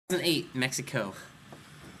2008, Mexico.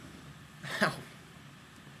 Ow.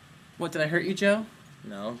 What, did I hurt you, Joe?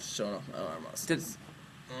 No, I'm just showing off my arm muscles.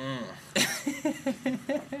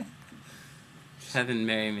 Heaven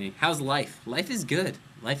marry me. How's life? Life is good.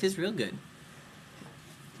 Life is real good.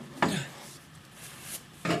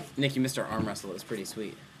 Nick, you missed our arm wrestle. It was pretty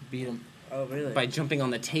sweet. Beat him. Oh, really? By jumping on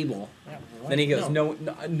the table. Yeah, Then he goes, no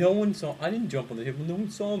one saw. I didn't jump on the table. No one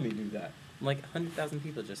saw me do that. I'm like, 100,000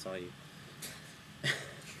 people just saw you.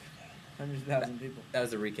 100,000 people. That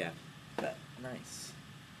was a recap. Nice.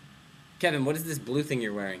 Kevin, what is this blue thing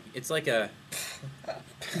you're wearing? It's like a...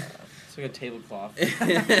 It's like a tablecloth.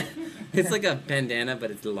 It's like a bandana,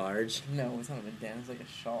 but it's large. No, it's not a bandana. It's like a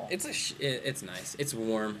shawl. It's nice. It's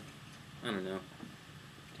warm. I don't know.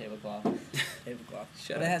 Tablecloth. Tablecloth.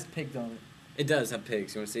 Shut But up. it has pigs on it. It does have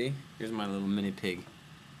pigs. You want to see? Here's my little mini pig.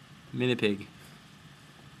 Mini pig.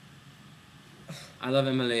 I love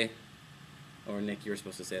Emily. Or Nick, you were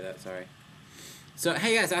supposed to say that. Sorry. So,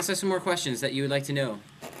 hey guys, ask us some more questions that you would like to know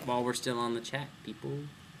while we're still on the chat, people. When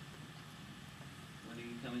are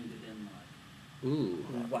you coming to Denmark? Ooh.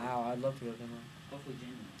 Wow, I'd love to go to Denmark. Hopefully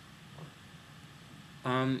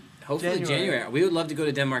January. Hopefully January. January. We would love to go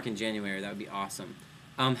to Denmark in January. That would be awesome.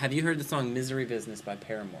 Have you heard the song Misery Business by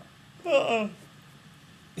Paramore?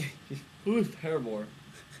 Who is Paramore?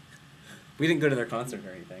 We didn't go to their concert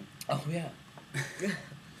or anything. Oh, yeah.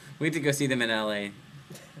 We had to go see them in LA.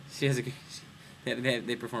 She has a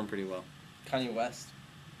they perform pretty well. Kanye West.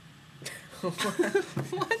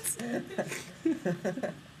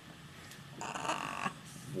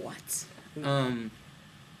 What?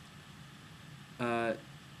 What?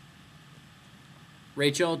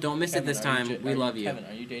 Rachel, don't miss it this time. We love you. Kevin,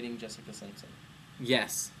 are you dating Jessica Simpson?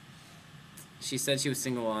 Yes. She said she was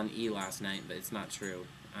single on E last night, but it's not true.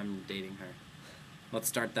 I'm dating her. Let's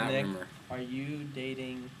start that Nick, rumor. Are you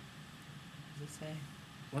dating... What does it say?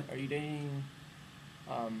 What? Are you dating...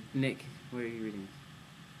 Nick, where are you reading?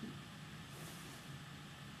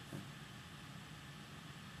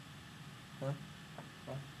 Huh?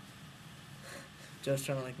 What? Joe's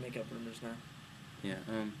trying to, like, make up rumors now. Yeah,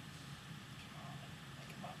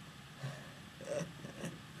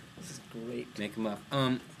 This is great. make them up.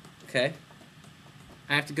 Okay.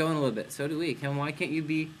 I have to go in a little bit. So do we. Kevin, why can't you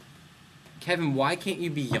be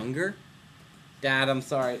younger? Dad, I'm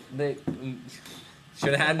sorry. They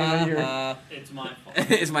should have had me when you're... It's my fault.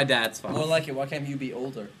 It's my dad's fault. More like it, why can't you be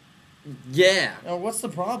older? Yeah. Oh, what's the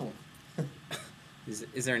problem? Is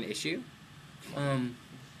there an issue? Yeah.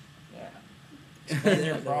 Explain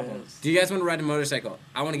your problems. Do you guys want to ride a motorcycle?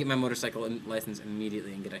 I want to get my motorcycle license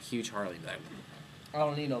immediately and get a huge Harley. But I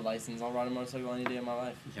don't need no license. I'll ride a motorcycle any day of my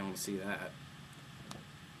life. I want to see that.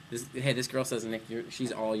 This girl says, Nick,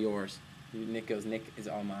 she's all yours. Nick goes, Nick is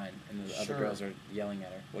all mine. And the other girls are yelling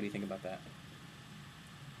at her. What do you think about that?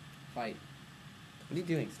 Fight. What are you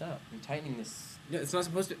doing? Stop. I'm tightening this. No, it's not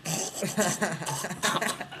supposed to.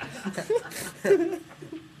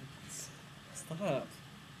 Stop.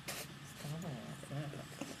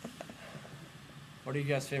 What are you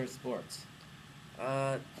guys' favorite sports?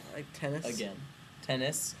 Like tennis. Again.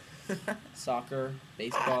 Tennis. Soccer.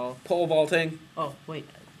 Baseball. Pole vaulting. Oh, wait.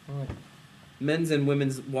 Men's and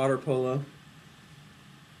women's water polo.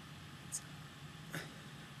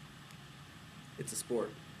 It's a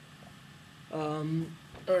sport.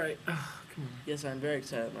 Alright. Oh, come on. Yes, I'm very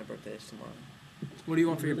excited. My birthday is tomorrow. What do you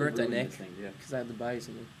want for your Really birthday, ruined Nick? this thing, dude. Because I have to buy you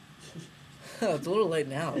something. Oh, it's a little late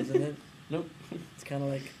now, isn't it? Nope. It's kind of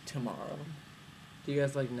like tomorrow. Do you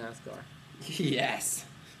guys like NASCAR? Yes.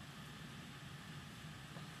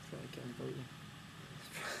 I feel like I'm voting.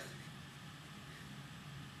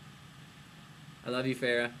 I love you,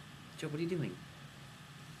 Farah. Joe, what are you doing?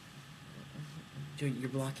 Joe, you're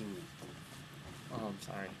blocking me. Oh, I'm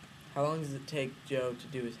sorry. How long does it take Joe to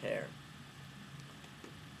do his hair?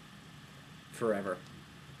 Forever.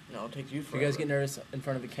 No, it takes you Do forever. you guys get nervous in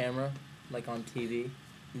front of the camera, like on TV?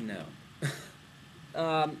 No.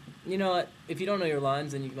 You know what? If you don't know your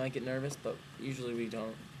lines, then you might get nervous, but usually we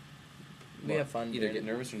don't. We have fun. Either doing get it.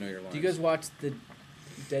 nervous or know your lines. Do you guys watch The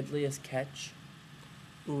Deadliest Catch?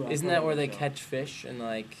 Ooh, I've Isn't heard that of where that they show. catch fish and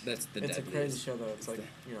like? That's the It's a deadliest. crazy show, though. It's like,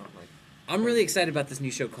 the- you know, like... I'm really excited about this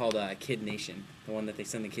new show called Kid Nation. The one that they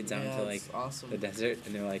send the kids out Yeah, into like it's awesome. the desert,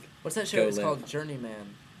 and they're like, What's that Go show? It's live. called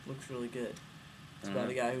Journeyman. Looks really good. It's about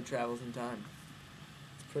a guy who travels in time.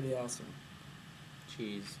 It's pretty awesome.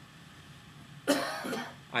 "Cheese."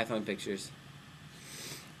 iPhone pictures.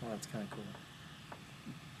 Oh, that's kind of cool.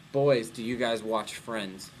 Boys, do you guys watch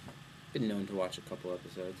Friends? Been known to watch a couple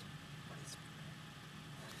episodes.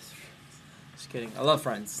 Just kidding. I love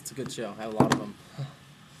Friends. It's a good show. I have a lot of them.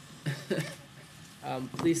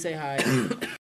 Please say hi.